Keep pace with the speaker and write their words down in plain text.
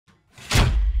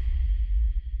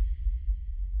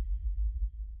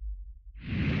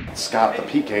Scott, the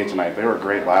PK tonight, they were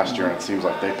great last year, and it seems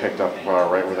like they picked up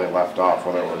right where they left off,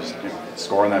 whether it was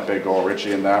scoring that big goal,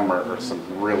 Richie and them, or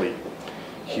some really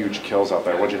huge kills out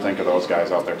there. What did you think of those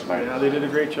guys out there tonight? Yeah, they did a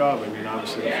great job. I mean,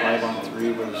 obviously the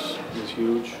 5-on-3 was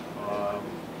huge.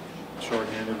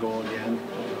 Short-handed goal again.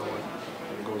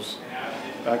 It goes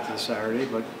back to the Saturday,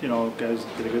 but guys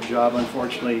did a good job.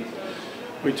 Unfortunately,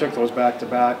 we took those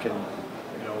back-to-back, and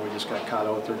we just got caught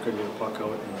out there, couldn't get a puck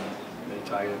out, and they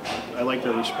tied it. I liked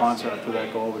their response after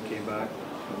that goal. We came back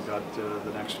and got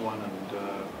the next one,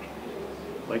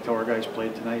 and liked how our guys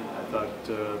played tonight. I thought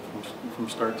from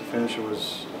start to finish it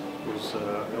was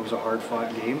a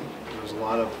hard-fought game. There was a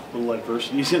lot of little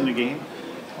adversities in the game,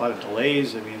 a lot of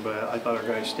delays. I mean, but I thought our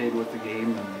guys stayed with the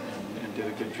game and did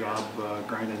a good job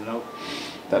grinding it out.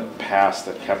 That pass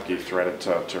that Kepke threaded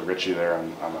to Richie there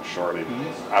on the shorty,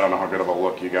 I don't know how good of a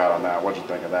look you got on that. What did you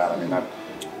think of that? I mean, that.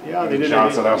 Yeah, they did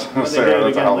Johnson, it. They did it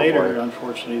again later. Play.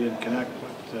 Unfortunately, didn't connect.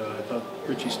 But I thought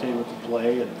Richie stayed with the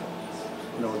play, and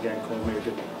again, Cole made a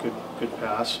good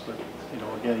pass. But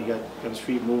again, he got his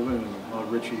feet moving and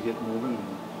allowed Richie to get moving.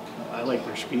 And I like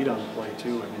their speed on the play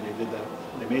too. I mean, they did that.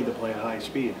 They made the play at high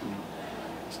speed. I mean,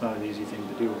 it's not an easy thing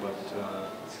to do, but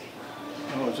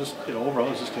it was just overall,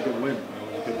 it was just a good win.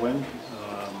 It was a good win.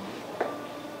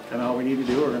 Kind of how we need to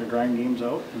do. We're going to grind games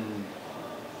out. And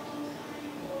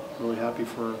really happy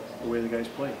for the way the guys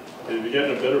played. Have you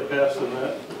gotten a better pass than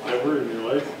that ever in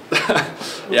your life?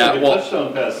 Yeah, like well, a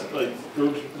touchdown pass, like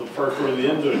goes the far toward the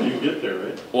end zone, you get there,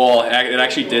 right? Well, it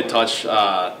actually did touch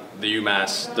the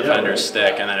UMass defender's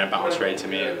stick, and then it bounced right to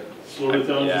me. Slowed it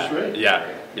down just right.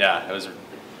 Yeah, it was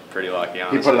pretty lucky.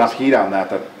 Honestly. He put enough heat on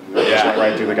that just went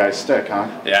right through the guy's stick, huh?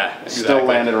 Yeah, exactly. Still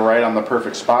landed right on the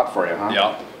perfect spot for you, huh?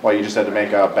 Yep. Well, you just had to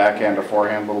make a backhand to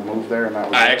forehand little move there, and that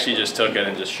was. I actually just took it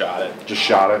and just shot it. Just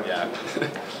shot it. Yeah.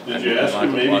 Did you ask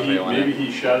him? Maybe he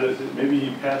shot it. Maybe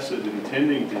he passed it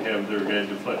intending to have their guy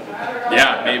deflect it.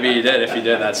 Yeah, maybe he did. If he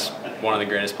did, that's one of the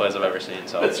greatest plays I've ever seen.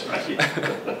 So. That's right.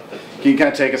 Can you kind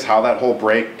of take us how that whole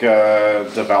break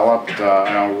developed?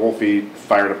 I know Wolfie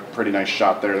fired a pretty nice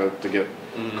shot there to get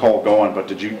Cole going, but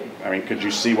could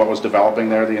you see what was developing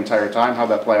there the entire time? How'd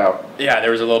that play out? Yeah,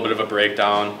 there was a little bit of a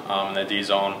breakdown in the D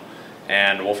zone,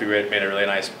 and Wolfie made a really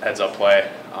nice heads-up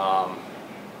play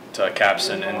to Keps,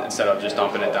 and instead of just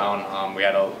dumping it down, we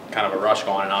had a kind of a rush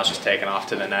going, and I was just taking off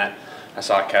to the net. I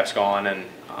saw Keps going, and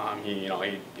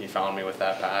he found me with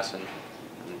that pass, and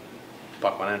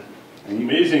puck went in. The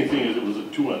amazing thing is it was a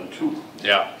 2-on-2.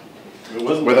 Yeah. It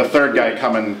wasn't with a third guy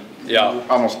coming. Yeah.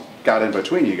 Almost got in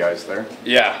between you guys there.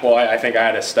 Yeah, well, I think I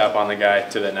had to step on the guy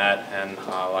to the net, and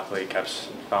luckily Keps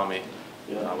found me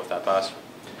with that pass.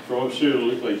 From upstairs, it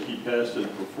looked like he passed it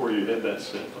before you had that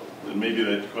step up, and maybe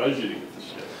that caused you to get the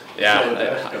step.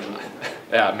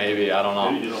 Yeah, maybe. I don't know.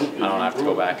 I don't have to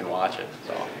go back and watch it.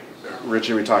 So.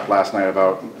 Richie, we talked last night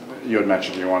about, you had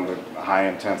mentioned you wanted high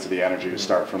intensity energy to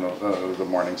start from the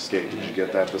morning skate. Did you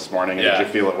get that this morning? Yeah. Did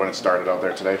you feel it when it started out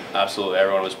there today? Absolutely.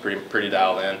 Everyone was pretty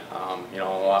dialed in. A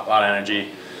lot of energy,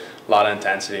 a lot of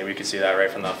intensity. We could see that right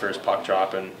from the first puck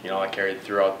drop, and that carried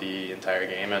throughout the entire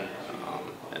game, and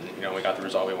we got the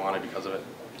result we wanted because of it.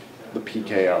 The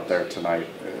PK out there tonight,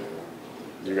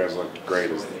 you guys looked great.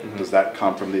 Does that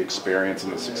come from the experience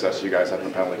and the success you guys had in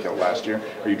the penalty kill last year?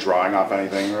 Are you drawing off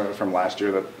anything from last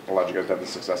year that allowed you guys to have the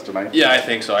success tonight? Yeah, I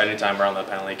think so. Anytime we're on the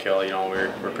penalty kill,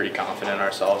 we're pretty confident in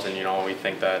ourselves, and we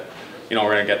think that we're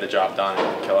going to get the job done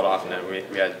and kill it off. And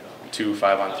we had 2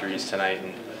 5-on-3s tonight,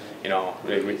 and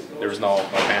there was no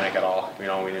panic at all. We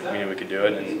knew we could do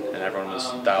it, and everyone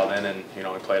was dialed in, and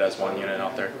we played as one unit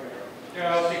out there.